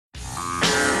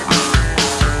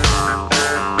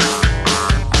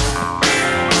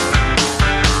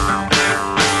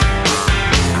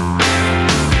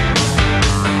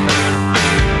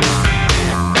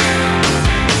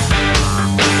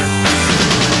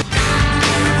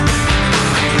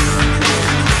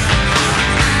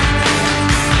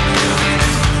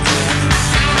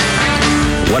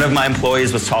of my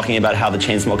employees was talking about how the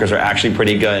Chainsmokers are actually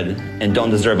pretty good and don't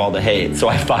deserve all the hate, so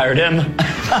I fired him.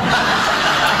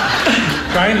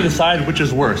 Trying to decide which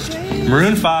is worst,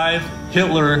 Maroon 5,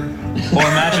 Hitler, or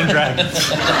Imagine Dragons.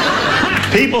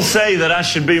 People say that I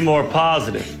should be more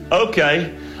positive.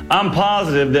 Okay, I'm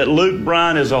positive that Luke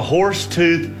Bryan is a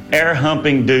horse-toothed,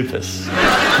 air-humping doofus.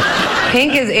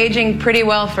 Pink is aging pretty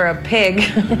well for a pig.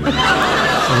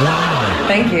 Wow.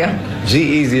 Thank you.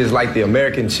 G-Eazy is like the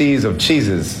American cheese of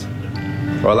cheeses,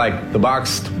 or like the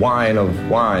boxed wine of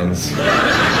wines.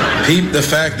 Peep the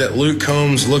fact that Luke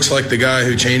Combs looks like the guy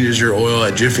who changes your oil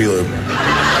at Jiffy Lube.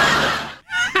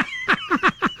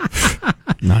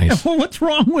 Nice. Well, what's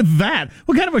wrong with that?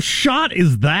 What kind of a shot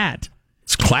is that?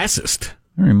 It's classist.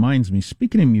 That reminds me,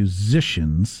 speaking of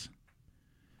musicians,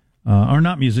 or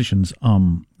not musicians,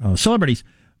 celebrities,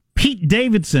 Pete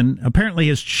Davidson apparently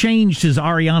has changed his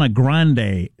Ariana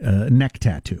Grande neck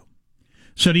tattoo.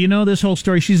 So do you know this whole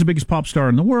story? She's the biggest pop star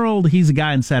in the world. He's a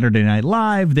guy on Saturday Night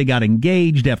Live. They got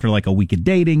engaged after like a week of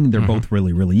dating. They're both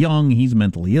really, really young. He's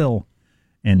mentally ill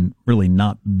and really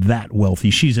not that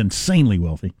wealthy. She's insanely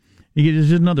wealthy.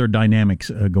 There's another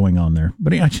dynamics going on there.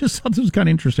 But I just thought this was kind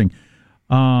of interesting.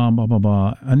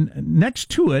 And next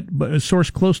to it, but a source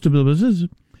close to the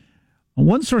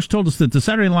one source told us that the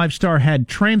Saturday Night Live star had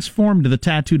transformed the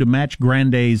tattoo to match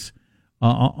Ariana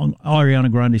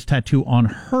Grande's tattoo on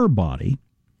her body.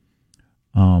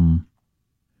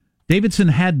 Davidson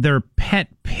had their pet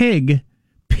pig,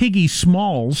 Piggy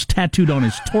Smalls, tattooed on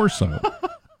his torso.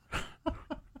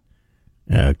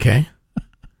 Okay.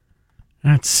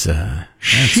 That's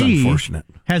unfortunate.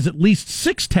 Has at least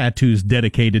 6 tattoos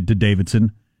dedicated to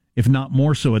Davidson, if not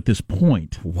more so at this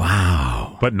point.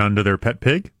 Wow. But none to their pet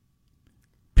pig?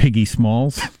 Piggy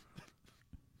Smalls.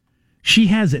 She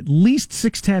has at least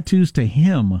 6 tattoos to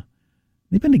him.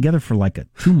 They've been together for like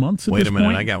 2 months at this point. Wait a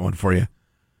minute, I got one for you.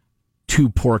 2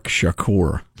 pork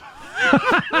Shakur.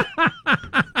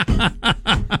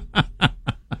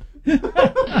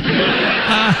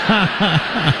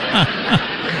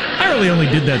 I really only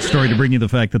did that story to bring you the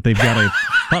fact that they've got a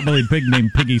potbellied pig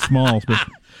named Piggy Smalls. But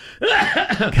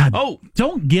God,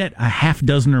 don't get a half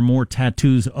dozen or more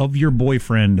tattoos of your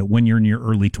boyfriend when you're in your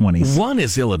early 20s. 1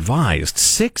 is ill-advised.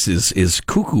 6 is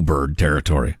cuckoo bird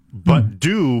territory. But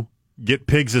do get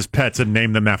pigs as pets and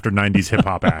name them after 90s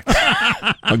hip-hop acts.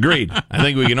 Agreed. I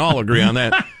think we can all agree on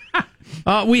that.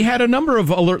 We had a number of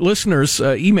alert listeners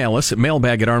email us at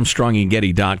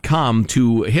mailbag@armstrongandgetty.com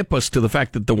to hip us to the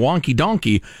fact that the wonky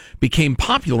donkey became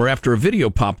popular after a video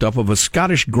popped up of a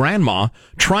Scottish grandma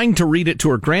trying to read it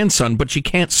to her grandson, but she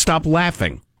can't stop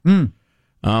laughing.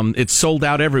 It's sold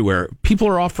out everywhere. People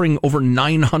are offering over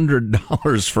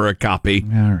 $900 for a copy.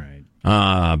 All right.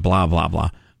 Blah, blah, blah.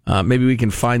 Maybe we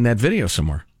can find that video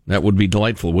somewhere. That would be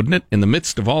delightful, wouldn't it? In the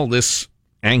midst of all this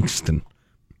angst and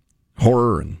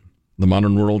horror and the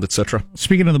modern world, etc.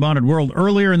 Speaking of the modern world,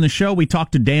 earlier in the show, we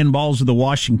talked to Dan Balls of the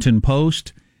Washington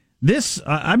Post. This,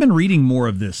 I've been reading more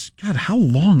of this. God, how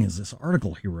long is this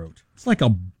article he wrote? It's like a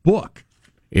book.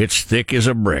 It's thick as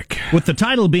a brick. With the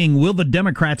title being, Will the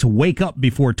Democrats Wake Up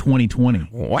Before 2020?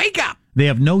 Wake up! They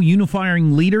have no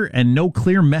unifying leader and no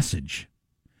clear message.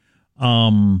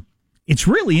 It's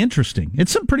really interesting.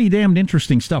 It's some pretty damned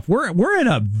interesting stuff. We're at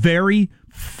a very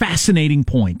fascinating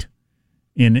point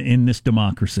in this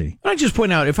democracy. I just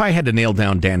point out, if I had to nail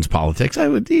down Dan's politics,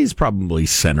 he's probably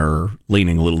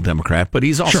center-leaning little Democrat, but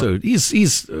he's also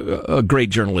he's a great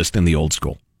journalist in the old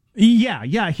school.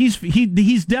 Yeah,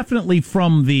 he's definitely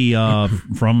from the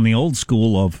old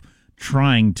school of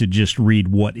trying to just read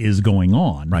what is going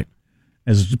on, right,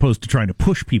 as opposed to trying to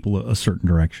push people a certain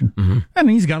direction. Mm-hmm.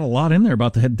 And he's got a lot in there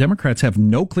about the Democrats have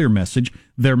no clear message.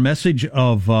 Their message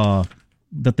of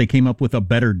that they came up with a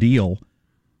better deal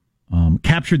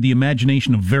captured the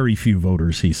imagination of very few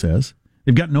voters, he says.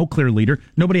 They've got no clear leader.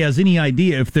 Nobody has any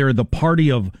idea if they're the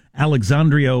party of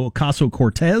Alexandria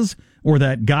Ocasio-Cortez or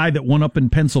that guy that won up in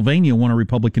Pennsylvania, won a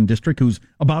Republican district, who's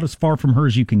about as far from her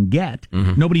as you can get.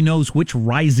 Mm-hmm. Nobody knows which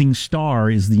rising star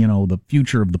is the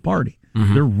future of the party.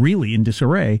 Mm-hmm. They're really in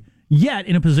disarray, yet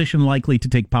in a position likely to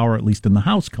take power, at least in the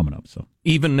House coming up. So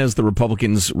even as the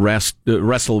Republicans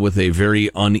wrestle with a very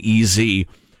uneasy,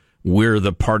 we're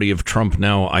the party of Trump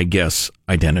now, I guess,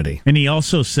 identity. And he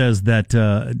also says that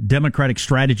Democratic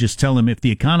strategists tell him if the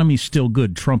economy's still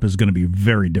good, Trump is going to be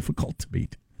very difficult to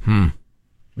beat.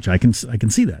 Which I can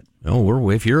see that. Oh,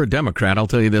 if you're a Democrat, I'll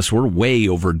tell you this: we're way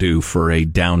overdue for a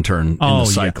downturn in the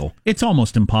cycle. Yeah. It's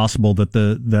almost impossible that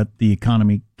the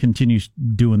economy continues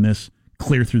doing this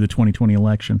clear through the 2020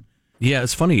 election. Yeah,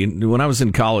 it's funny. When I was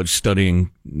in college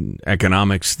studying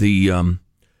economics, the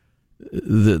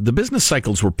business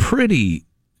cycles were pretty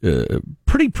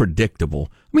pretty predictable.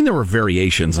 I mean, there were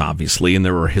variations, obviously, and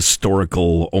there were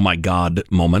historical, oh my God,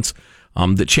 moments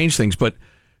that changed things. But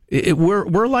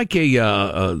we're like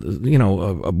a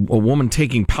woman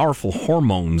taking powerful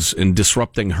hormones and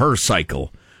disrupting her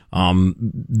cycle.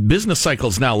 Business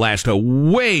cycles now last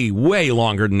way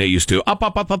longer than they used to.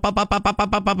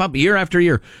 Up, year after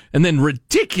year, and then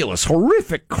ridiculous,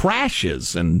 horrific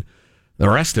crashes and the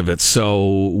rest of it.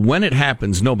 So when it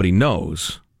happens, nobody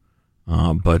knows.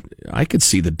 But I could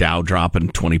see the Dow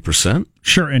dropping 20%.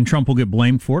 Sure, and Trump will get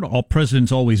blamed for it. All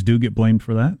presidents always do get blamed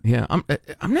for that. Yeah,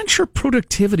 I'm not sure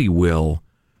productivity will.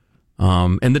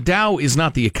 And the Dow is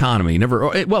not the economy.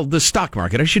 The stock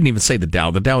market. I shouldn't even say the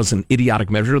Dow. The Dow is an idiotic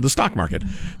measure of the stock market.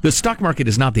 The stock market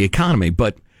is not the economy,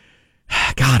 but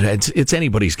God, it's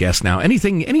anybody's guess now.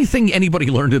 Anything anybody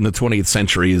learned in the 20th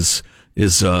century is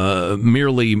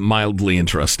merely mildly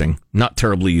interesting, not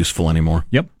terribly useful anymore.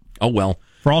 Yep. Oh well.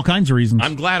 For all kinds of reasons.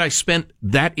 I'm glad I spent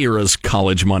that era's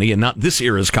college money and not this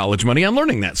era's college money on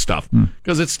learning that stuff,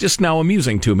 because it's just now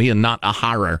amusing to me and not a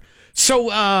horror.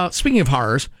 So, speaking of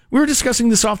horrors, we were discussing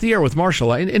this off the air with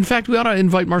Marshall. In fact, we ought to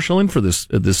invite Marshall in for this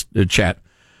chat.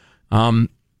 I'm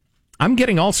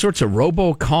getting all sorts of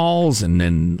robocalls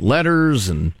and letters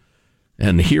and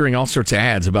hearing all sorts of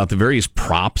ads about the various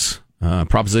propositions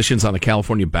on the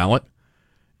California ballot.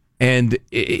 And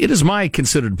it is my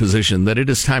considered position that it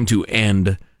is time to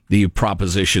end the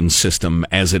proposition system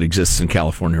as it exists in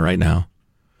California right now.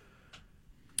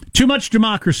 Too much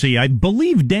democracy. I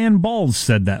believe Dan Balls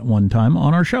said that one time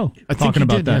on our show. I think talking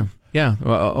about that. Yeah,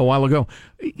 a while ago.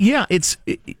 Yeah,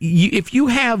 if you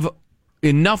have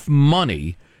enough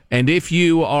money, and if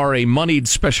you are a moneyed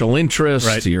special interest,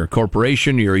 right, you're a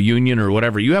corporation, you're a union, or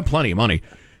whatever, you have plenty of money,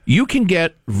 you can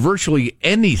get virtually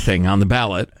anything on the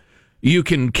ballot. You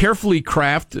can carefully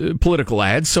craft political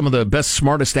ads. Some of the best,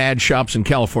 smartest ad shops in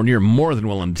California are more than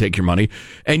willing to take your money.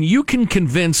 And you can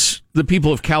convince the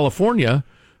people of California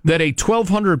that a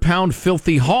 1,200-pound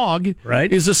filthy hog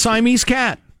is a Siamese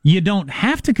cat. You don't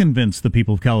have to convince the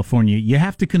people of California. You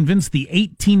have to convince the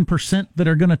 18% that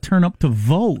are going to turn up to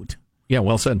vote. Yeah,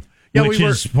 well said. Yeah, which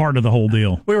is part of the whole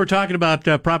deal. We were talking about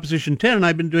Proposition 10, and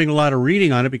I've been doing a lot of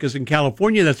reading on it because in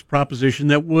California, that's a proposition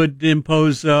that would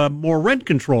impose more rent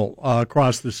control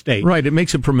across the state. Right. It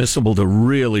makes it permissible to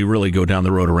really, really go down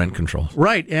the road of rent control.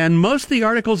 Right. And most of the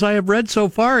articles I have read so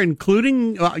far,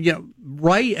 including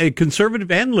right,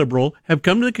 conservative and liberal, have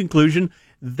come to the conclusion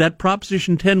that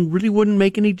Proposition 10 really wouldn't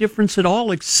make any difference at all,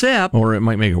 except... Or it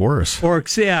might make it worse.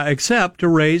 Except to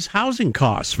raise housing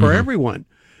costs for everyone.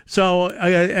 So,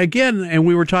 again, and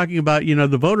we were talking about,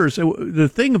 the voters. The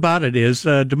thing about it is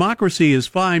democracy is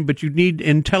fine, but you need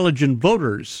intelligent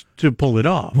voters to pull it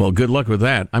off. Well, good luck with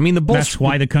that. I mean, that's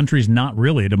why the country's not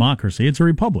really a democracy. It's a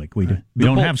republic. We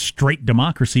don't have straight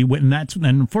democracy, and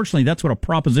unfortunately, that's what a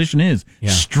proposition is. Yeah.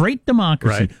 Straight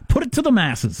democracy. Right. Put it to the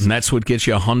masses. And that's what gets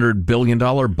you $100 billion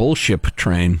bullshit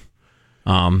train.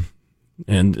 And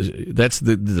that's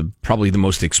probably the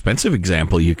most expensive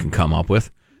example you can come up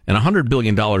with. And $100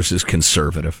 billion is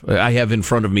conservative. I have in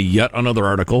front of me yet another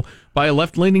article by a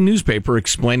left-leaning newspaper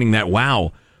explaining that,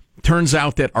 wow, turns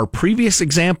out that our previous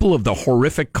example of the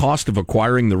horrific cost of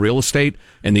acquiring the real estate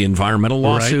and the environmental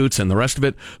lawsuits and the rest of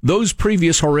it, those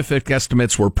previous horrific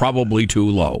estimates were probably too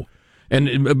low.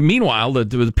 And meanwhile,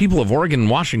 the people of Oregon and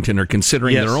Washington are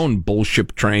considering their own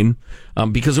bullshit train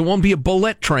because it won't be a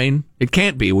bullet train. It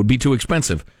can't be. It would be too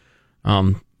expensive.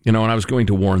 And I was going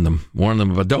to warn them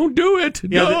about, don't do it.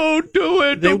 Don't do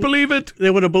it. Don't believe it.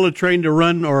 They want a bullet train to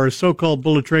run, or a so-called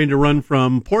bullet train to run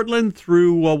from Portland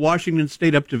through Washington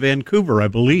State up to Vancouver, I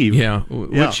believe. Yeah,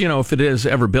 which, if it is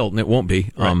ever built, and it won't be,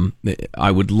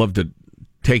 I would love to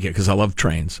take it because I love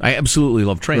trains. I absolutely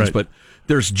love trains, but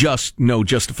there's just no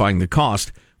justifying the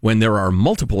cost when there are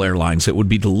multiple airlines that would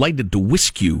be delighted to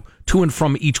whisk you to and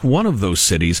from each one of those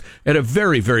cities at a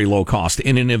very, very low cost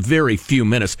and in a very few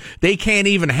minutes. They can't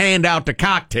even hand out the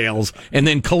cocktails and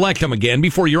then collect them again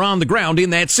before you're on the ground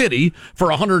in that city for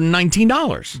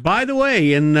 $119. By the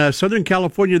way, in Southern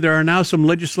California, there are now some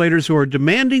legislators who are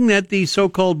demanding that the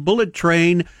so-called bullet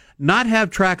train not have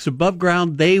tracks above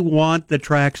ground. They want the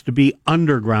tracks to be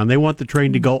underground. They want the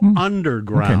train to go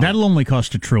underground. Okay, that'll only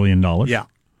cost $1 trillion. Yeah.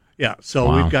 Yeah,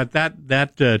 so we've got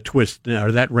that twist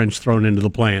or that wrench thrown into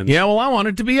the plans. Yeah, well, I want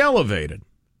it to be elevated.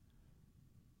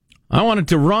 I want it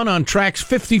to run on tracks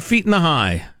 50 feet in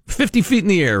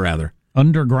the air, rather.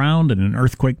 Underground in an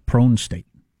earthquake-prone state.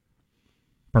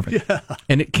 Perfect. Yeah.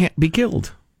 And it can't be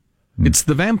killed. It's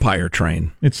the vampire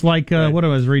train. It's like what I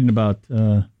was reading about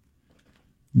the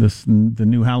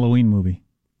new Halloween movie.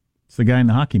 It's the guy in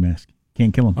the hockey mask.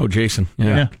 Can't kill him. Oh, Jason.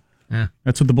 Yeah. Yeah.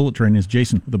 That's what the bullet train is,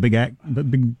 Jason, with a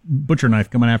big butcher knife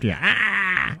coming after you.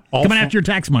 Coming after your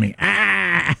tax money.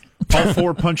 All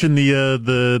for punching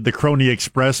the Crony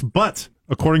Express, but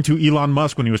according to Elon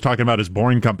Musk, when he was talking about his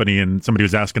Boring Company and somebody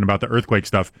was asking about the earthquake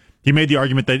stuff, he made the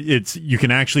argument that you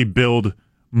can actually build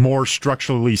more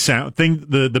structurally sound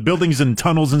the buildings and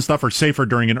tunnels and stuff are safer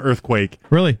during an earthquake,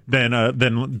 really,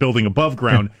 than building above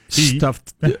ground. Stuff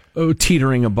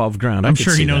teetering above ground. I'm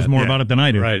sure he knows more about it than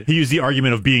I do. Right. He used the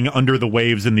argument of being under the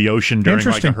waves in the ocean during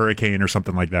like a hurricane or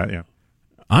something like that. Yeah.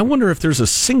 I wonder if there's a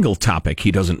single topic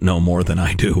he doesn't know more than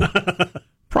I do.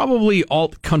 Probably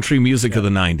alt country music of the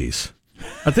 90s.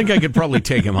 I think I could probably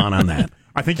take him on that.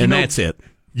 I think, that's it.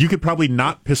 You could probably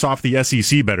not piss off the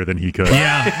SEC better than he could.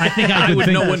 Yeah, I think I would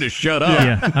know when to shut up.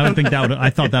 Yeah, I would think I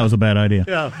thought that was a bad idea.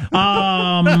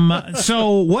 Yeah.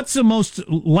 So, what's the most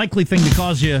likely thing to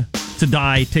cause you to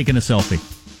die taking a selfie?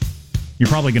 You're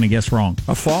probably going to guess wrong.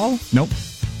 A fall? Nope.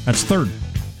 That's third.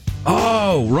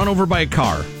 Oh, run over by a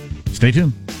car. Stay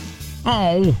tuned.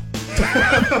 Oh.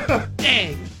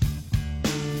 Dang.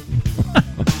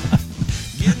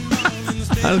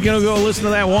 I was going to go listen to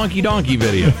that Wonky Donkey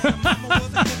video.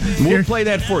 We'll play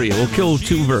that for you. We'll kill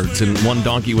two birds and one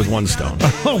donkey with one stone.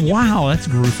 Oh, wow. That's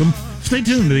gruesome. Stay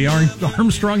tuned to the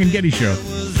Armstrong and Getty Show.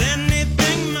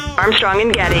 Armstrong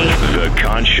and Getty. The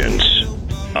conscience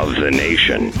of the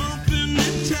nation.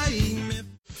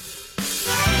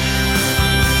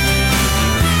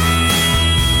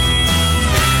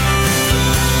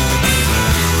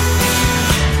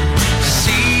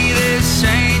 See this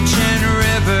ancient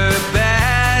riverbed.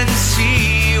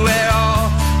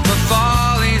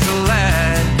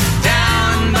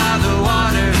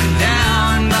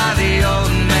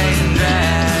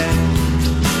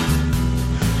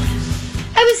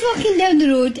 Walking down the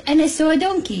road and I saw a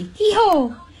donkey.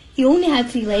 Hee-haw! He only had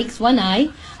 3 legs, 1 eye,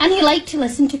 and he liked to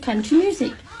listen to country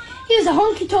music. He was a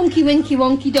honky-tonky,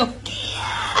 winky-wonky donkey.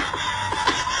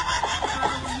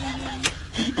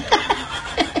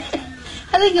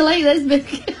 I think I like this book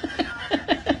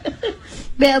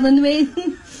better than the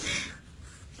main.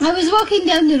 I was walking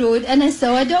down the road and I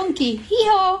saw a donkey.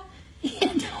 Hee-haw! He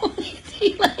had only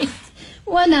 3 legs,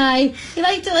 1 eye. He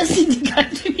liked to listen to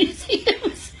country music. It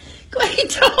was quite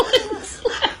tall and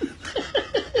slim.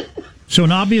 So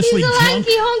an obviously He's a drunk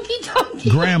lanky, honky, donkey,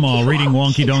 grandma reading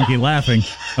Wonky Donkey laughing.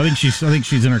 I think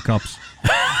she's in her cups.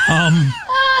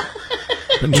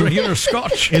 Been drinking her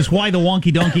scotch. Is why the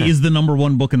Wonky Donkey is the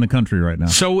 #1 book in the country right now.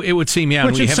 So it would seem, yeah.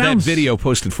 And we have that video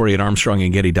posted for you at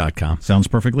ArmstrongandGetty.com. Sounds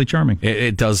perfectly charming.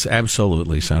 It does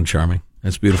absolutely sound charming.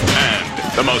 That's beautiful.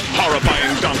 And the most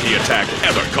horrifying donkey attack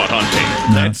ever caught on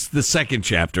tape. That's the second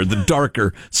chapter, the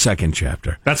darker second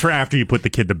chapter. That's for after you put the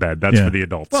kid to bed. That's for the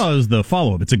adults. Well, it was the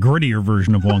follow-up. It's a grittier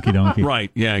version of Wonky Donkey. Right,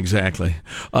 yeah, exactly.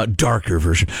 Darker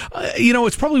version.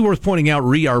 It's probably worth pointing out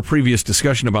our previous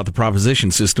discussion about the proposition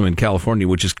system in California,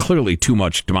 which is clearly too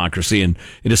much democracy, and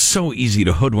it is so easy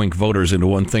to hoodwink voters into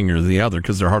one thing or the other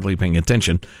because they're hardly paying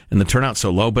attention, and the turnout's so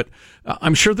low. But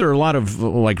I'm sure there are a lot of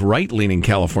right-leaning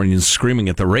Californians screaming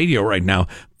at the radio right now,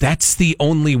 that's the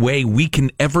only way we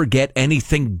can ever get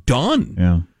anything done.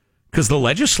 Yeah. Because the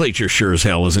legislature sure as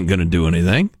hell isn't going to do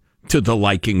anything to the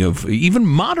liking of even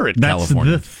moderate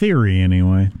California. That's the theory,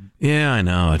 anyway. Yeah, I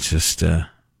know. It's just, who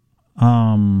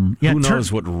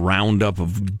knows what roundup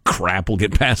of crap will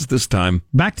get passed this time.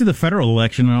 Back to the federal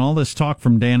election and all this talk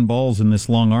from Dan Balls in this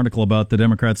long article about the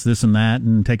Democrats this and that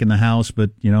and taking the House, but,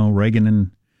 Reagan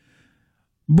and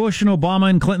Bush and Obama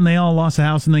and Clinton, they all lost the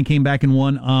House and then came back and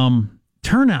won.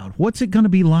 Turnout, what's it going to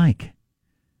be like?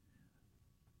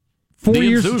 4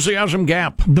 years. Enthusiasm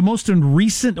gap. The most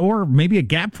recent, or maybe a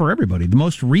gap for everybody, the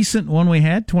most recent one we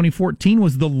had, 2014,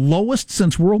 was the lowest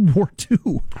since World War II.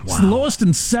 Wow. It's the lowest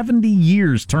in 70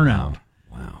 years turnout.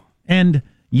 Wow. And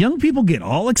young people get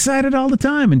all excited all the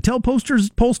time and tell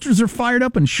pollsters are fired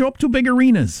up and show up to big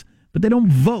arenas, but they don't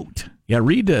vote. Yeah,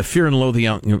 read Fear and Loathing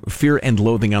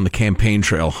on the Campaign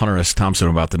Trail, Hunter S. Thompson,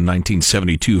 about the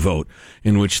 1972 vote,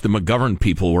 in which the McGovern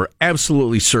people were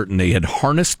absolutely certain they had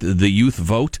harnessed the youth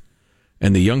vote,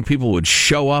 and the young people would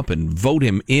show up and vote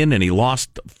him in, and he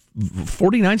lost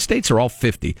 49 states or all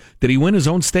 50. Did he win his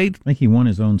own state? I think he won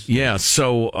his own state. Yeah,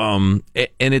 so, and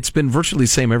it's been virtually the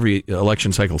same every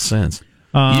election cycle since.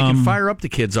 You can fire up the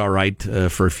kids all right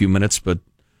for a few minutes, but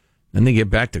then they get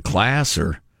back to class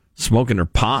or smoking their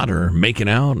pot or making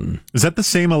out. And is that the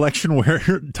same election where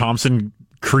Thompson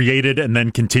created and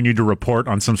then continued to report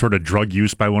on some sort of drug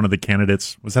use by one of the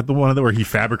candidates? Was that the one where he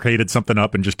fabricated something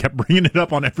up and just kept bringing it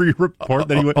up on every report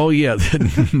that he went? Oh, yeah.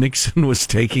 Nixon was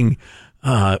taking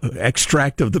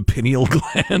extract of the pineal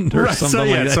gland or something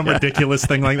like that. Some ridiculous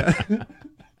thing like that.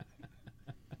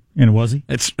 And was he?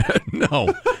 It's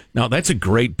no. That's a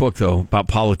great book though about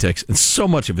politics, and so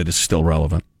much of it is still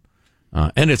relevant,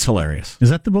 and it's hilarious. Is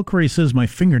that the book where he says my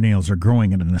fingernails are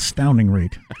growing at an astounding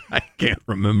rate? I can't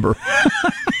remember.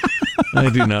 I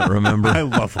do not remember. I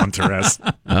love Hunter S.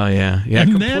 Oh yeah,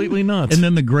 And completely nuts. And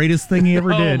then the greatest thing he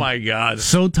ever did. Oh my God!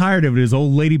 So tired of it, his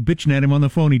old lady bitching at him on the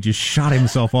phone. He just shot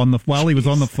himself while he was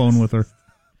on the phone with her.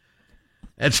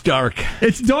 It's dark.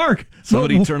 It's dark.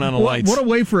 Somebody turn on the lights. What a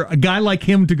way for a guy like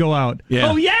him to go out. Yeah.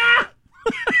 Oh, yeah!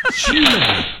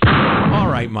 All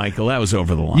right, Michael, that was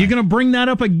over the line. You going to bring that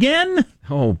up again?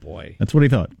 Oh, boy. That's what he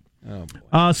thought. Oh, boy.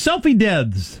 Selfie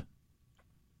deaths.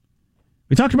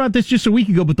 We talked about this just a week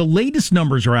ago, but the latest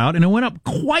numbers are out, and it went up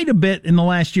quite a bit in the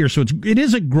last year, so it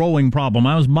is a growing problem.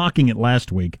 I was mocking it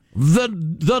last week.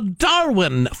 The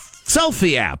Darwin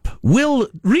selfie app will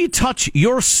retouch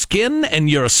your skin and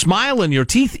your smile and your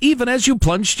teeth even as you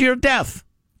plunge to your death.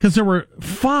 Because there were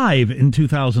 5 in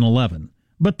 2011,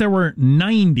 but there were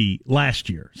 90 last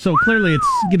year. So clearly it's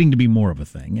getting to be more of a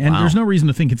thing. And there's no reason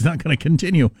to think it's not going to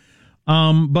continue.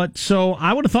 But so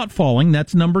I would have thought falling,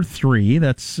 that's number 3.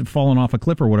 That's falling off a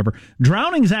cliff or whatever.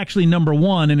 Drowning is actually number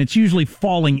 1, and it's usually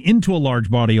falling into a large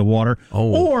body of water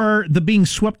or the being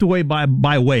swept away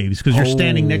by waves because you're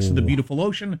standing next to the beautiful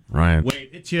ocean. Right.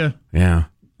 Wave hits you. Yeah.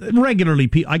 Regularly,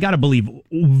 I got to believe,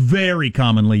 very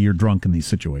commonly you're drunk in these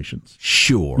situations.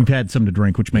 Sure. You've had some to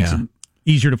drink, which makes it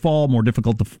easier to fall, more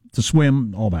difficult to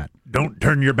swim, all that. Don't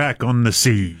turn your back on the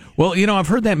sea. Well, I've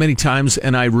heard that many times,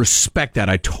 and I respect that.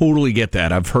 I totally get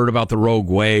that. I've heard about the rogue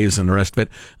waves and the rest of it.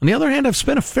 On the other hand, I've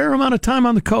spent a fair amount of time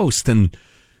on the coast, and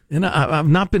I've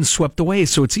not been swept away,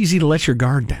 so it's easy to let your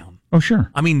guard down. Oh,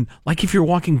 sure. I mean, like if you're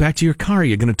walking back to your car,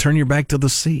 you're going to turn your back to the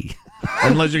sea.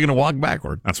 Unless you're going to walk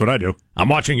backward. That's what I do. I'm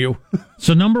watching you.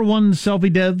 So number 1,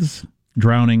 selfie deaths,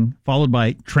 drowning, followed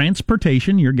by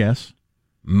transportation, your guess.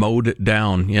 Mowed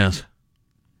down, yes.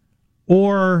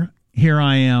 Or here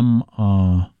I am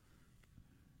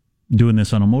doing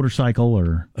this on a motorcycle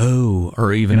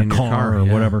or even in a car or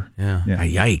whatever. Yeah.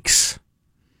 Yikes.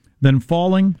 Then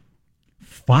falling,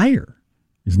 fire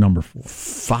is number 4.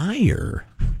 Fire?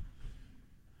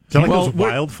 Is that like those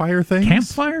wildfire things?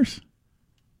 Campfires?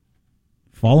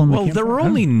 There were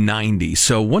only 90,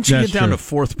 so once you get down to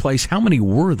 4th place, how many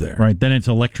were there? Right, then it's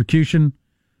electrocution,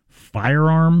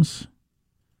 firearms.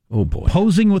 Oh, boy.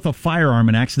 Posing with a firearm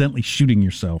and accidentally shooting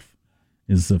yourself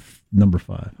is number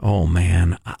 5. Oh,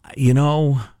 man.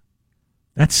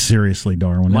 That's seriously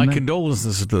Darwin. My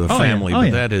condolences to the family, but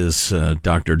that is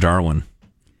Dr. Darwin.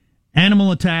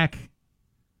 Animal attack.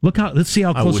 Let's see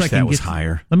how close I can get.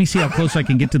 Higher. Let me see how close I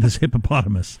can get to this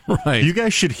hippopotamus. Right. You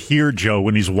guys should hear Joe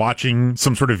when he's watching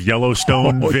some sort of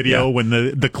Yellowstone video. When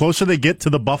the closer they get to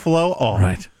the buffalo. Oh,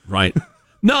 right.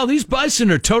 No, these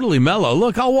bison are totally mellow.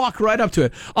 Look, I'll walk right up to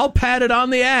it. I'll pat it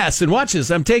on the ass and watch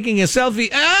this. I'm taking a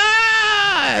selfie.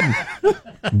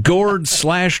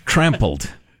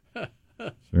 Gored/trampled.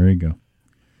 There you go.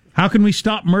 How can we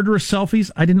stop murderous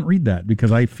selfies? I didn't read that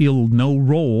because I feel no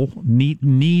role,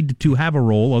 need to have a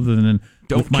role other than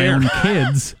with my own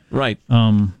kids. Right. What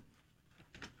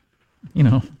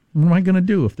am I going to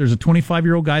do if there's a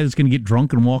 25-year-old guy that's going to get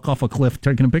drunk and walk off a cliff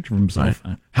taking a picture of himself?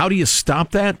 Right. How do you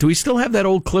stop that? Do we still have that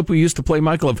old clip we used to play,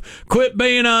 Michael, of quit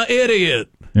being an idiot?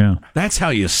 Yeah. That's how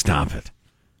you stop it.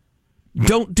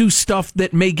 Don't do stuff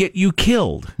that may get you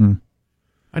killed.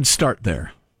 I'd start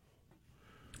there.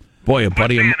 Boy, a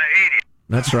buddy of mine.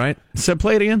 That's right. So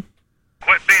play it again.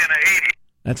 Quit being an idiot.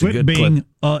 That's a good clip. Quit being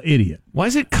an idiot. Why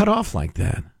is it cut off like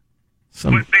that?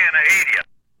 Quit being an idiot.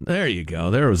 There you go.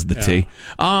 There was the T.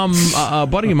 A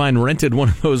buddy of mine rented one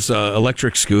of those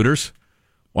electric scooters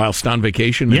whilst on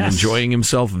vacation and enjoying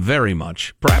himself very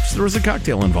much. Perhaps there was a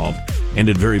cocktail involved.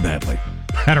 Ended very badly.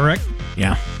 Had a wreck?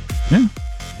 Yeah.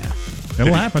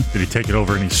 It'll happen. Did he take it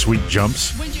over any sweet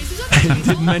jumps? I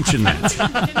didn't mention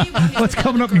that. What's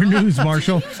coming up in your news,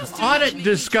 Marshall? Audit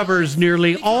discovers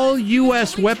nearly all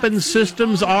U.S. weapons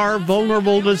systems are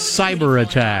vulnerable to cyber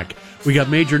attack. We got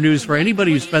major news for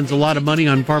anybody who spends a lot of money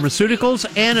on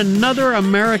pharmaceuticals, and another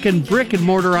American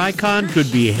brick-and-mortar icon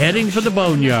could be heading for the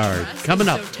boneyard. Coming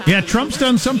up. Yeah, Trump's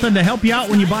done something to help you out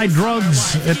when you buy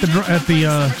drugs at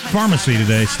the pharmacy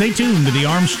today. Stay tuned to the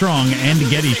Armstrong and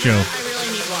Getty Show.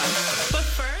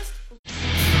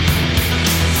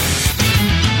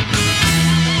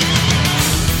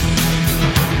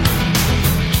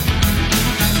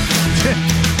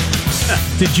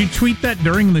 Did you tweet that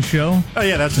during the show? Oh,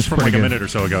 yeah, that's just from like a minute or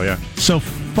so ago, yeah. So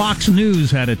Fox News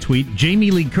had a tweet.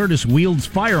 Jamie Lee Curtis wields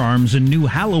firearms in new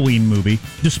Halloween movie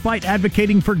despite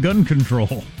advocating for gun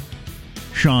control.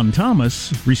 Sean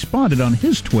Thomas responded on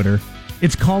his Twitter,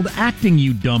 "It's called acting,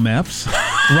 you dumb Fs.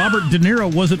 Robert De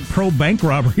Niro wasn't pro bank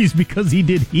robberies because he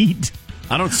did Heat.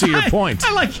 I don't see your point.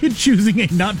 I like you choosing a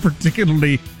not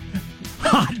particularly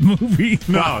hot movie.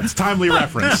 No, it's timely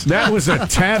reference. That was a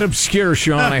tad obscure,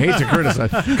 Sean. I hate to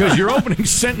criticize because your opening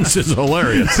sentence is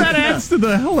hilarious. That adds to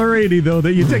the hilarity, though,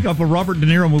 that you take off a Robert De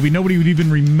Niro movie. Nobody would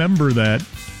even remember that.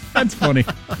 That's funny.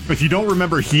 If you don't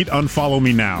remember Heat, unfollow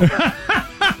me now.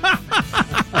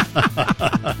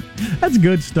 That's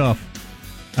good stuff.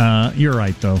 You're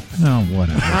right, though. Oh,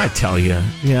 whatever. I tell you.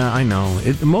 Yeah, I know.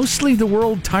 Mostly the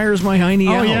world tires my hiney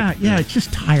out. Oh, yeah. It's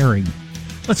just tiring.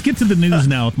 Let's get to the news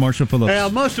now with Marshall Phillips.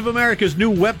 Well, most of America's new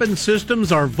weapon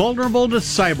systems are vulnerable to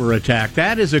cyber attack.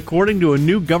 That is according to a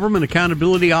new Government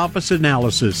Accountability Office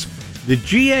analysis. The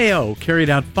GAO carried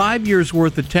out 5 years'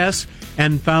 worth of tests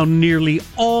and found nearly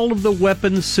all of the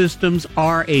weapon systems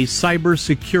are a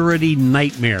cybersecurity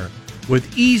nightmare,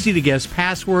 with easy-to-guess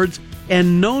passwords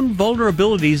and known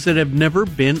vulnerabilities that have never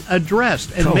been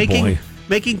addressed. And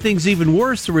making things even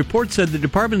worse, the report said the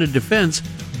Department of Defense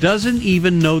doesn't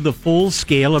even know the full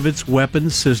scale of its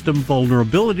weapons system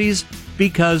vulnerabilities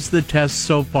because the tests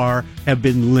so far have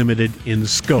been limited in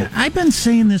scope. I've been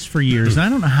saying this for years, and I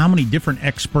don't know how many different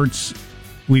experts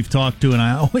we've talked to, and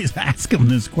I always ask them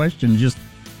this question, just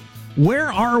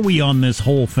where are we on this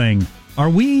whole thing? Are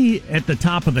we at the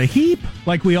top of the heap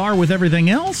like we are with everything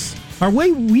else? Are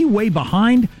we way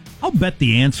behind? I'll bet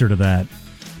the answer to that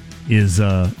is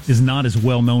not as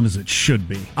well known as it should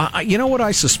be. You know what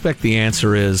I suspect the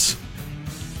answer is?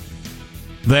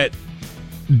 That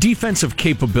defensive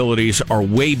capabilities are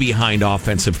way behind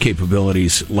offensive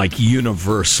capabilities, like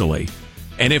universally.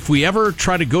 And if we ever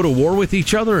try to go to war with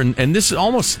each other, and this is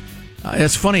almost...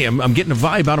 it's funny, I'm getting a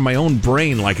vibe out of my own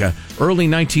brain, like a early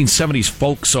 1970s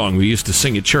folk song we used to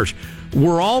sing at church.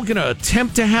 We're all going to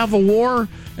attempt to have a war,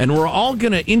 and we're all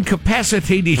going to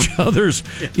incapacitate each other's,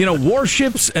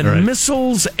 warships and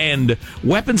missiles and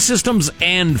weapon systems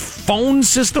and phone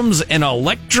systems and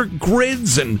electric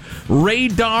grids and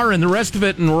radar and the rest of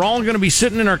it, and we're all going to be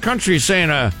sitting in our country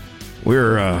saying,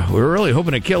 we're really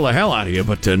hoping to kill the hell out of you,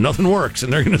 but nothing works.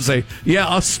 And they're going to say, yeah,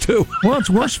 us too. Well, it's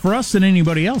worse for us than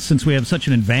anybody else since we have such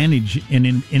an advantage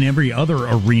in every other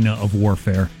arena of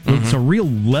warfare. Mm-hmm. It's a real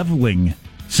leveling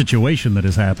situation that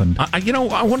has happened.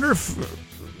 I wonder if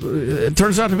it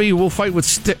turns out to be we'll fight with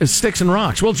sticks and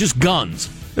rocks. Well, just guns.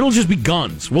 It'll just be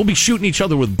guns. We'll be shooting each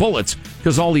other with bullets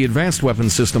because all the advanced weapon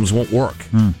systems won't work.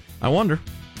 I wonder.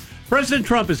 President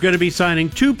Trump is going to be signing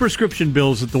 2 prescription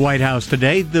bills at the White House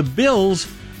today. The bills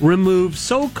remove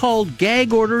so-called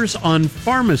gag orders on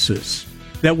pharmacists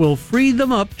that will free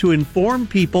them up to inform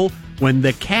people when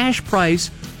the cash price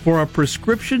for a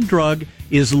prescription drug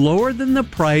is lower than the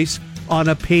price on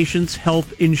a patient's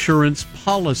health insurance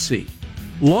policy.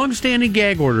 Long-standing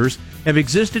gag orders have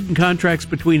existed in contracts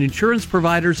between insurance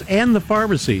providers and the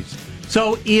pharmacies.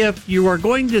 So if you are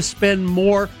going to spend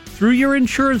more through your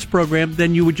insurance program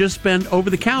than you would just spend over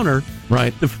the counter,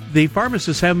 right? The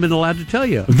pharmacists haven't been allowed to tell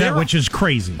you that, which is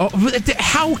crazy.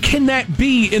 How can that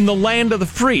be in the land of the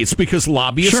free? It's because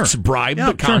lobbyists bribe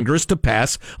the Congress to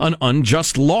pass an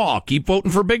unjust law. Keep voting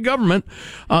for big government.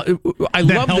 I that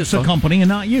love helps this. The company and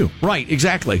not you. Right,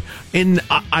 exactly. And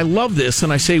I love this,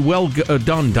 and I say, well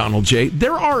done, Donald J.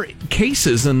 There are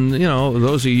cases, and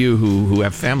those of you who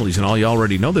have families and all, you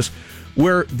already know this,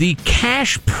 where the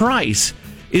cash price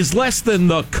is less than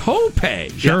the copay.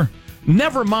 Sure.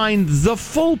 Never mind the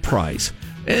full price.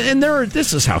 And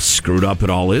this is how screwed up it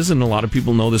all is, and a lot of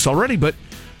people know this already, but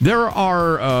there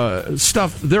are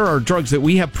drugs that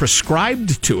we have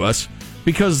prescribed to us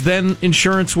because then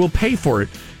insurance will pay for it,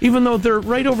 even though they're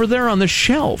right over there on the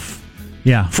shelf.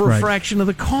 Yeah, for a fraction of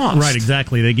the cost. Right,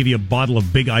 exactly. They give you a bottle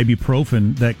of big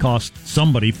ibuprofen that costs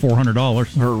somebody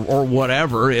 $400 or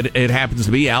whatever. It happens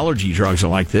to be allergy drugs are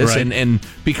like this, right. and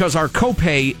because our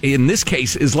copay in this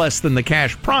case is less than the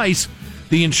cash price,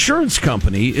 the insurance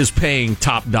company is paying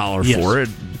top dollar for it.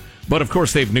 But of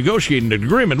course, they've negotiated an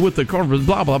agreement with the corporate.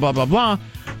 Blah blah blah blah blah.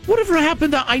 Whatever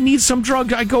happened to I need some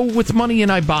drug, I go with money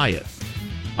and I buy it.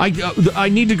 I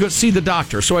need to go see the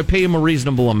doctor, so I pay him a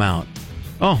reasonable amount.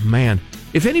 Oh man.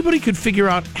 If anybody could figure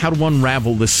out how to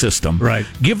unravel this system, right,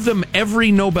 give them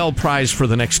every Nobel Prize for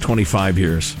the next 25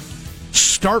 years.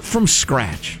 Start from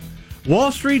scratch.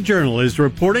 Wall Street Journal is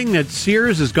reporting that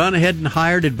Sears has gone ahead and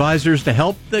hired advisors to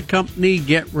help the company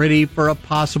get ready for a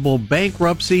possible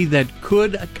bankruptcy that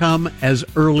could come as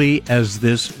early as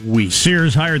this week.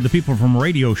 Sears hired the people from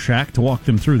Radio Shack to walk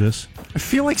them through this. I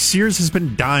feel like Sears has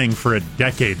been dying for a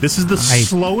decade. This is the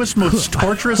slowest, most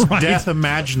torturous death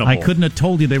imaginable. I couldn't have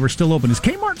told you they were still open. Is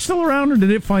Kmart still around, or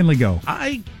did it finally go?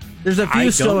 There's a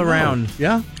few still around.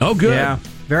 Yeah. Oh, good. Yeah.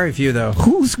 Very few, though.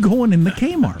 Who's going in the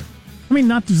Kmart? I mean,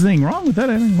 not there's anything wrong with that.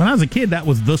 I mean, when I was a kid, that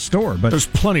was the store. But there's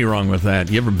plenty wrong with that.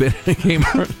 You ever been to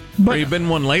Kmart? Have you been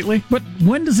one lately? But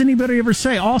when does anybody ever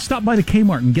say, "Oh, I'll stop by the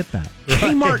Kmart and get that"?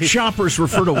 Kmart shoppers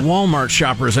refer to Walmart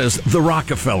shoppers as the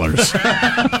Rockefellers.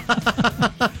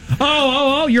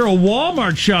 Oh, you're a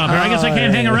Walmart shopper. I guess I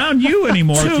can't hang around you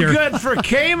anymore. Too good for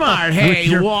Kmart. Hey,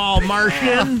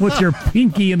 Walmartian. With your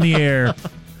pinky in the air.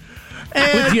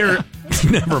 With your...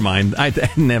 Never mind.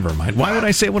 Never mind. Why would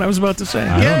I say what I was about to say?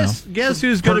 I don't know. Guess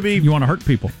who's going to be... You want to hurt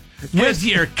people. With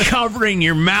your covering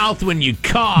your mouth when you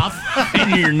cough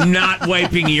and you're not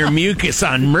wiping your mucus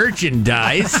on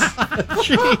merchandise.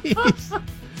 Jeez.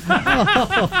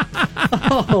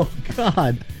 Oh,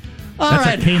 God.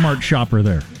 That's a Kmart shopper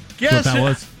there. Guess what that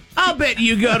was? I'll bet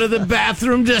you go to the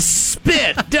bathroom to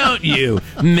spit, don't you,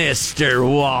 Mr.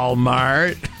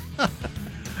 Walmart?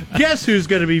 Guess who's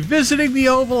going to be visiting the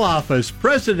Oval Office?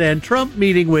 President Trump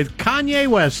meeting with Kanye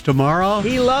West tomorrow.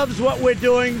 He loves what we're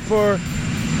doing for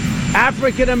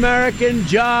African American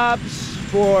jobs,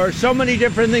 for so many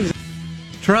different things.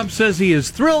 Trump says he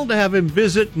is thrilled to have him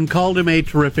visit and called him a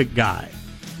terrific guy.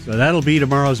 So that'll be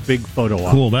tomorrow's big photo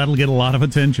op. Cool, that'll get a lot of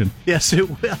attention. Yes, it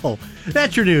will.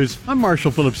 That's your news. I'm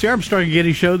Marshall Phillips, the Armstrong and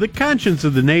Getty Show, the conscience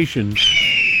of the nation.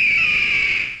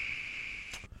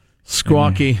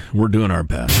 Squawky, we're doing our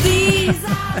best.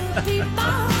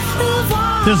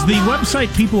 Does the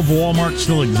website People of Walmart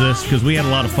still exist? Because we had a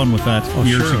lot of fun with that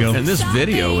years ago. And this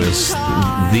video is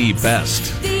the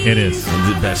best. It is.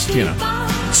 The best,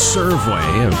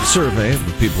 survey of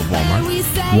the people of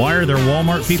Walmart. Why are there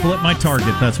Walmart people at my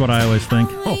Target? That's what I always think.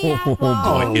 Oh boy,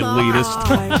 elitist.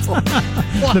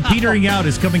 The petering out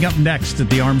is coming up next at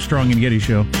the Armstrong and Getty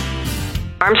Show.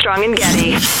 Armstrong and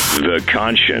Getty. The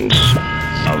conscience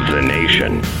of the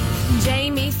nation.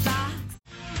 Jamie Foxx.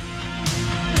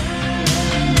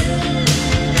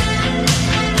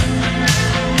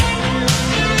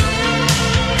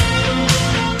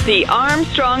 The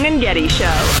Armstrong and Getty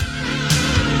Show.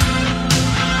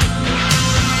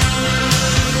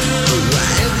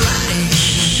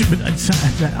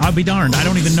 I'll be darned. I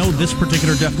don't even know this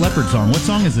particular Def Leppard song. What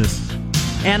song is this?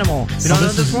 Animal. You don't know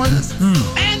this one?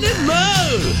 Animal.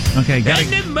 Okay, gotta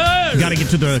get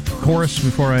to the chorus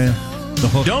before the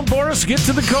hook. Don't bore us. Get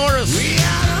to the chorus.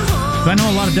 I know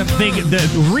a lot of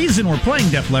the reason we're playing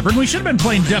Def Leppard, we should have been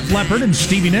playing Def Leppard and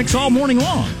Stevie Nicks all morning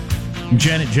long.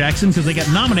 Janet Jackson, because they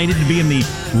got nominated to be in the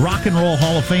Rock and Roll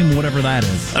Hall of Fame, whatever that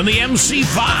is. And the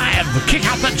MC5, kick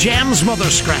out the jams, mother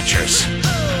scratchers.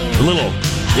 A little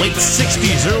late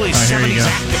 60s, early 70s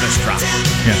activist rock.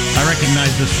 Yeah, I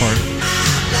recognize this part.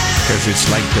 Because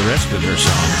it's like the rest of their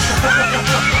songs.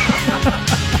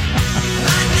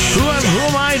 Who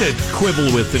am I to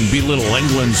quibble with and belittle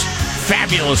England's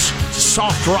fabulous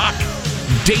soft rock,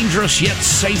 dangerous yet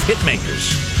safe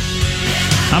hitmakers?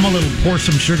 I'm a little pour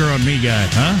some sugar on me guy,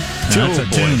 huh? That's a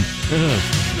tune.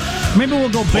 Maybe we'll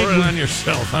go big. Pour it on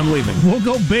yourself. I'm leaving. We'll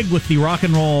go big with the Rock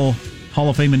and Roll Hall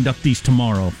of Fame inductees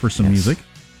tomorrow for some music.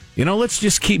 Let's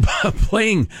just keep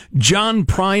playing John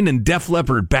Prine and Def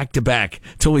Leppard back to back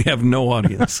till we have no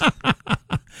audience.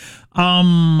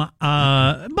 By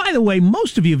the way,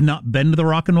 most of you have not been to the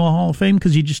Rock and Roll Hall of Fame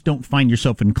because you just don't find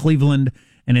yourself in Cleveland,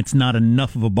 and it's not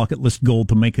enough of a bucket list goal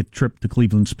to make a trip to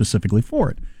Cleveland specifically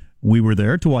for it. We were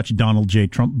there to watch Donald J.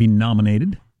 Trump be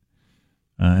nominated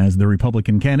as the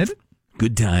Republican candidate.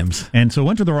 Good times. And so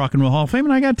went to the Rock and Roll Hall of Fame,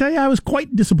 and I got to tell you, I was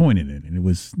quite disappointed in it.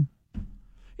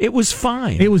 It was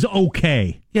fine. It was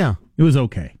okay. Yeah. It was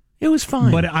okay. It was fine.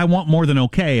 But I want more than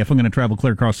okay if I'm going to travel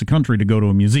clear across the country to go to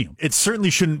a museum. It certainly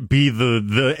shouldn't be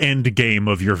the end game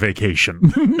of your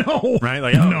vacation. No. Right?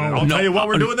 Like, I'll tell you what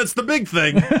we're doing. That's the big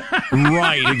thing.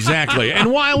 Right, exactly.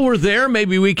 And while we're there,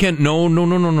 maybe we can... No,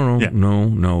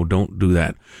 don't do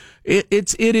that.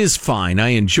 It is fine. I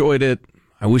enjoyed it.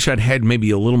 I wish I'd had maybe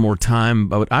a little more time,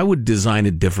 but I would design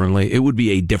it differently. It would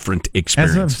be a different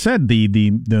experience. As I've said,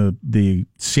 the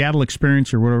Seattle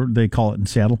experience, or whatever they call it in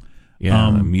Seattle...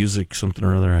 Yeah, music, something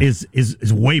or other. Is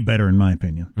way better in my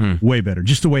opinion. Way better.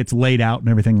 Just the way it's laid out and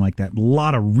everything like that. A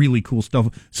lot of really cool stuff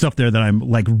there that I'm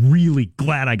like really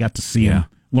glad I got to see and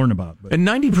learn about. But. And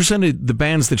 90% of the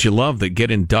bands that you love that get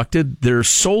inducted, their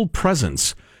sole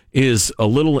presence is a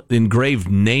little engraved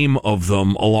name of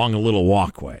them along a little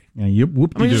walkway. Yeah,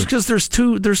 just because there's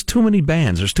too many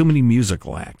bands, there's too many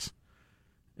musical acts.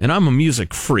 And I'm a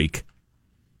music freak.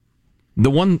 The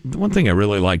one thing I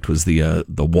really liked was the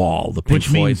Wall, the Pink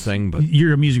Floyd thing. But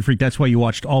you're a music freak. That's why you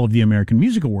watched all of the American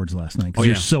Music Awards last night, because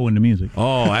you're so into music.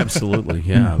 Oh, absolutely,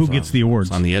 yeah. Who gets the awards?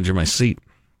 On the edge of my seat.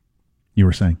 You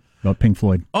were saying about Pink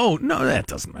Floyd. Oh, no, that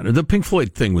doesn't matter. The Pink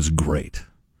Floyd thing was great.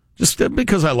 Just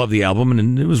because I love the album,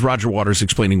 and it was Roger Waters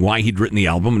explaining why he'd written the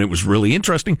album, and it was really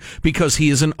interesting because he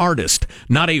is an artist,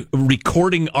 not a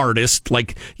recording artist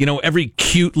like, every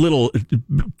cute little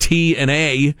T and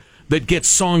A that gets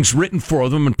songs written for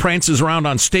them and prances around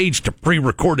on stage to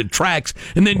pre-recorded tracks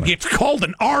and then gets called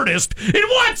an artist. In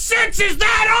what sense is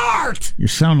that art? You're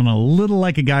sounding a little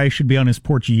like a guy who should be on his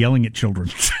porch yelling at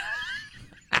children.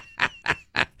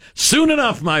 Soon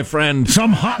enough, my friend.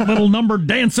 Some hot little number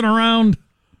dancing around.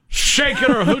 Shaking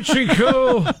her hoochie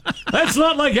coo. That's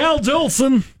not like Al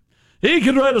Jolson. He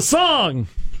could write a song.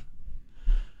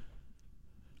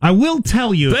 I will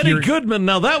tell you. Benny Goodman,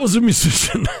 now that was a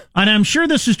musician. And I'm sure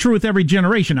this is true with every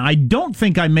generation. I don't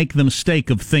think I make the mistake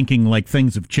of thinking like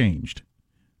things have changed.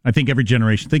 I think every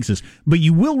generation thinks this. But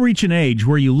you will reach an age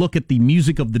where you look at the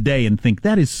music of the day and think,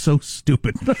 that is so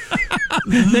stupid.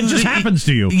 That just happens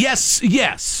to you. Yes,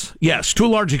 to a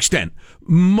large extent.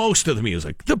 Most of the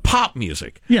music, the pop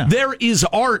music. Yeah. There is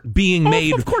art being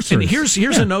made. Of course there and is.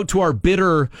 Here's a note to our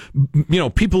bitter,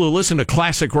 people who listen to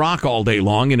classic rock all day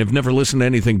long and have never listened to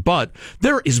anything but.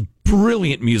 There is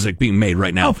brilliant music being made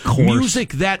right now. Of course.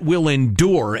 Music that will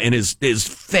endure and is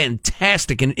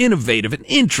fantastic and innovative and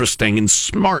interesting and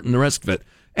smart and the rest of it.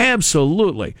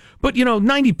 Absolutely. But,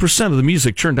 90% of the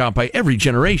music churned out by every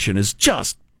generation is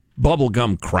just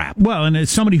bubblegum crap. Well, and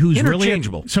as somebody who's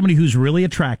really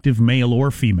attractive, male or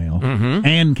female,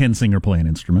 and can sing or play an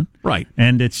instrument. Right.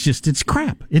 And it's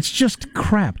crap. It's just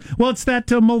crap. Well, it's that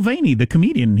Mulvaney, the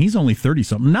comedian. He's only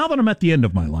 30-something. Now that I'm at the end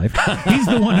of my life, he's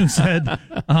the one who said,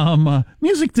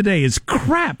 music today is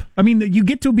crap. I mean, you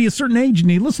get to be a certain age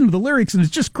and you listen to the lyrics and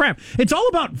it's just crap. It's all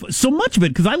about, so much of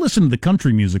it, because I listen to the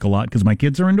country music a lot because my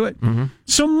kids are into it. Mm-hmm.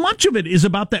 So much of it is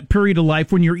about that period of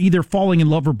life when you're either falling in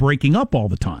love or breaking up all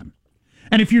the time.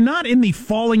 And if you're not in the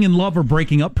falling in love or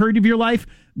breaking up period of your life,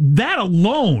 that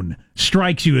alone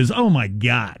strikes you as, oh my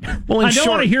God. Well, I don't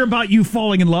want to hear about you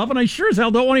falling in love, and I sure as hell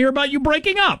don't want to hear about you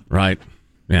breaking up. Right.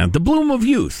 Yeah, the bloom of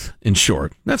youth, in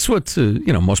short. That's what,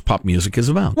 most pop music is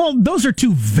about. Well, those are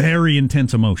two very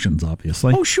intense emotions,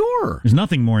 obviously. Oh, sure. There's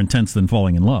nothing more intense than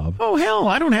falling in love. Oh, hell,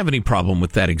 I don't have any problem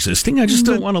with that existing. I just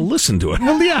don't want to listen to it.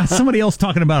 Well, yeah, somebody else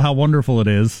talking about how wonderful it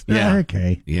is. Yeah.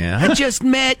 Okay. Yeah, I just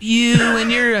met you, and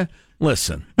you're...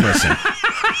 Listen.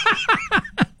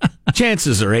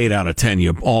 Chances are 8 out of 10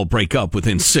 you all break up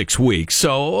within 6 weeks.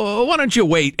 So why don't you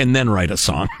wait and then write a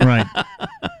song? Right.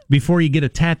 Before you get a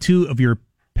tattoo of your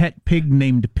pet pig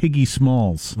named Piggy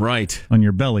Smalls. Right. On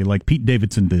your belly, like Pete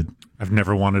Davidson did. I've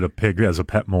never wanted a pig as a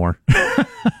pet more.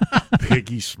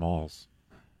 Piggy Smalls.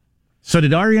 So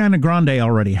did Ariana Grande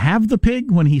already have the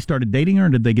pig when he started dating her, or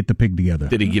did they get the pig together?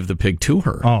 Did he give the pig to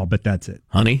her? Oh, but that's it.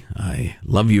 Honey, I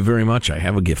love you very much. I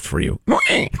have a gift for you.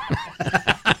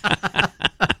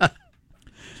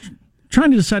 Trying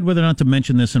to decide whether or not to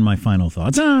mention this in my final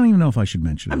thoughts. I don't even know if I should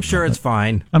mention it. I'm sure it's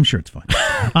fine. I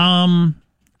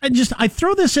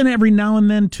throw this in every now and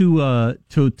then to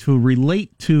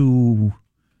relate to,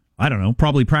 I don't know,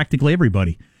 probably practically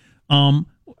everybody.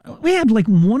 We had like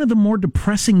one of the more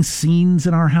depressing scenes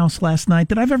in our house last night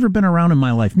that I've ever been around in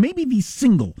my life. Maybe the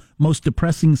single most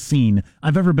depressing scene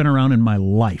I've ever been around in my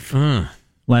life.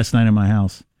 Last night in my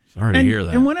house. Sorry to hear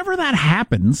that. And whenever that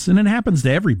happens, and it happens to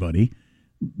everybody,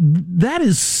 that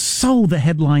is so the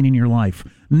headline in your life.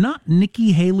 Not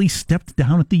Nikki Haley stepped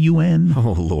down at the UN.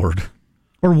 Oh, Lord.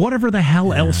 Or whatever the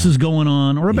hell else is going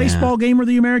on. Or a baseball game or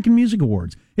the American Music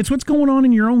Awards. It's what's going on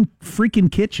in your own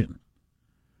freaking kitchen.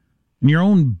 In your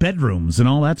own bedrooms and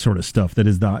all that sort of stuff that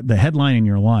is the headline in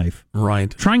your life.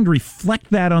 Right. Trying to reflect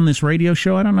that on this radio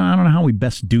show, I don't know how we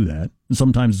best do that.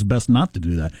 Sometimes it's best not to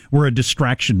do that. We're a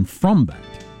distraction from that.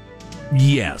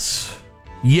 Yes.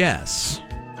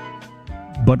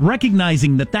 But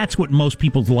recognizing that that's what most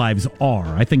people's lives are,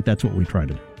 I think that's what we try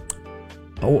to do.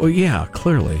 Oh, yeah,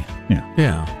 clearly.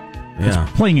 Yeah. It's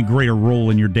playing a greater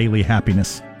role in your daily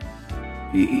happiness.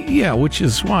 Yeah, which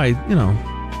is why,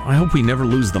 I hope we never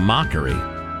lose the mockery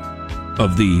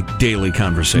of the daily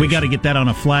conversation. We got to get that on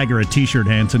a flag or a T-shirt,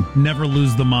 Hanson. Never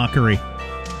lose the mockery.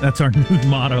 That's our new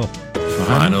motto.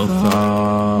 Final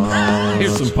thoughts.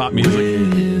 Here's some pop music.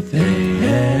 With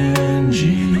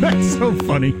A-N-G. That's so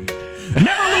funny.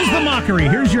 Never lose the mockery.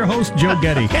 Here's your host, Joe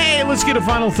Getty. Hey, let's get a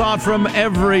final thought from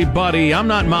everybody. I'm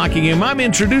not mocking him. I'm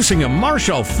introducing him,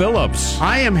 Marshall Phillips.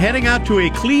 I am heading out to a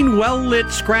clean, well-lit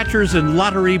Scratchers and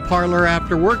Lottery parlor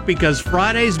after work because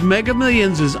Friday's Mega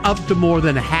Millions is up to more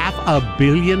than $500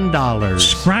 million.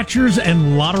 Scratchers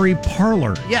and Lottery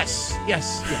parlor. Yes.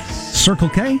 Circle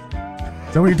K?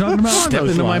 Is that what you're talking about? Step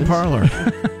into my parlor.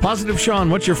 Positive Sean,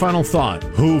 what's your final thought?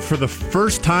 Who, for the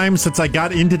first time since I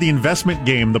got into the investment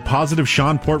game, the Positive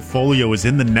Sean portfolio is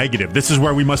in the negative. This is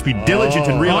where we must be diligent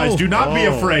and realize, do not be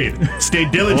afraid. Stay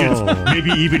diligent.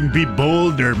 Maybe even be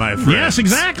bolder, my friend. Yes,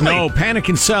 exactly. No, panic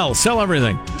and sell. Sell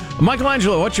everything.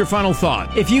 Michelangelo, what's your final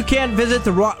thought? If you can't visit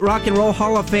the Rock and Roll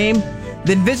Hall of Fame,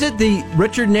 then visit the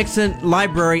Richard Nixon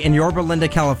Library in Yorba Linda,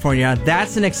 California.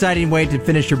 That's an exciting way to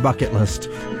finish your bucket list.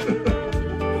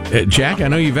 Jack, I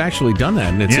know you've actually done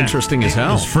that, and it's interesting as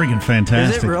hell. It's freaking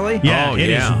fantastic. Is it really? Yeah, it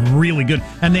is really good.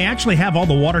 And they actually have all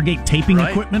the Watergate taping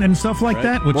equipment and stuff like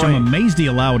that, which I'm amazed he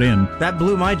allowed in. That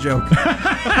blew my joke.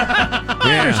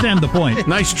 I understand the point.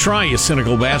 Nice try, you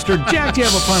cynical bastard. Jack, do you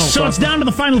have a final thought? So it's down to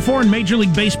the Final Four in Major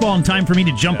League Baseball and time for me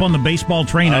to jump on the baseball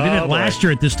train. I did it last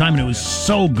year at this time, and it was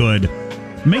so good.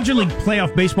 Major League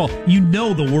Playoff Baseball, you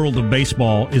know the world of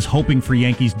baseball is hoping for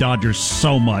Yankees-Dodgers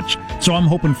so much. So I'm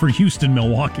hoping for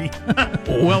Houston-Milwaukee.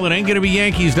 Well, it ain't going to be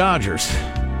Yankees-Dodgers.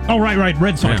 Oh, right.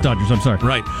 Red Sox-Dodgers, I'm sorry.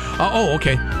 Right.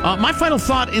 Okay. My final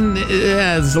thought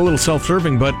is a little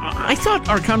self-serving, but I thought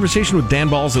our conversation with Dan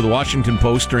Balls of the Washington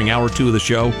Post during hour 2 of the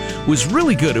show was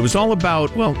really good. It was all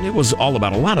about, it was all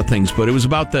about a lot of things, but it was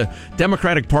about the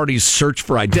Democratic Party's search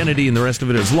for identity, and the rest of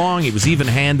it is long. It was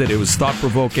even-handed. It was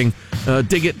thought-provoking.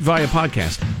 Dig it via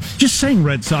podcast. Just saying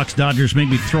Red Sox-Dodgers made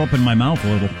me throw up in my mouth a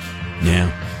little.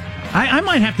 Yeah. I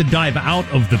might have to dive out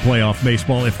of the playoff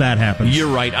baseball if that happens. You're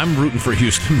right. I'm rooting for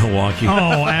Houston, Milwaukee.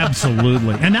 Oh,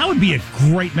 absolutely. And that would be a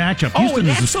great matchup. Houston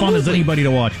is as fun as anybody to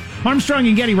watch. Armstrong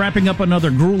and Getty wrapping up another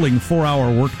grueling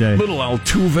 4-hour workday. Little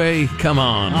Altuve, come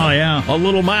on. Oh, yeah. A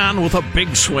little man with a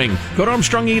big swing. Go to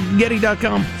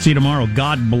ArmstrongandGetty.com. See you tomorrow.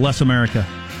 God bless America.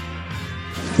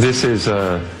 This is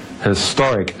a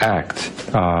historic act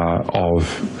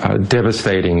of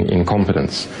devastating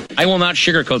incompetence. I will not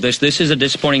sugarcoat this. This is a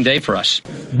disappointing day for us.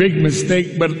 Big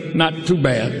mistake, but not too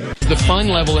bad. The fun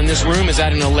level in this room is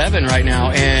at an 11 right now,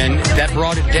 and that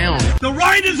brought it down. The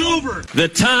ride is over. The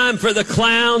time for the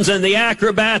clowns and the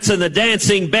acrobats and the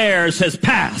dancing bears has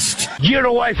passed. Get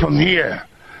away from here.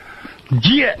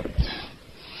 Get.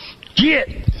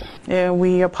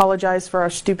 We apologize for our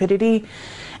stupidity,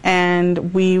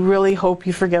 and we really hope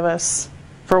you forgive us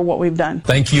for what we've done.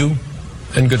 Thank you,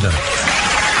 and good night.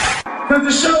 Because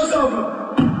the show's over.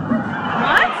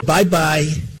 What? Bye-bye.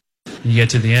 You get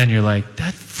to the end, you're like,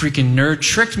 that freaking nerd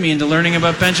tricked me into learning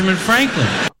about Benjamin Franklin.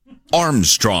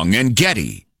 Armstrong and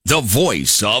Getty, the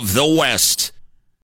voice of the West.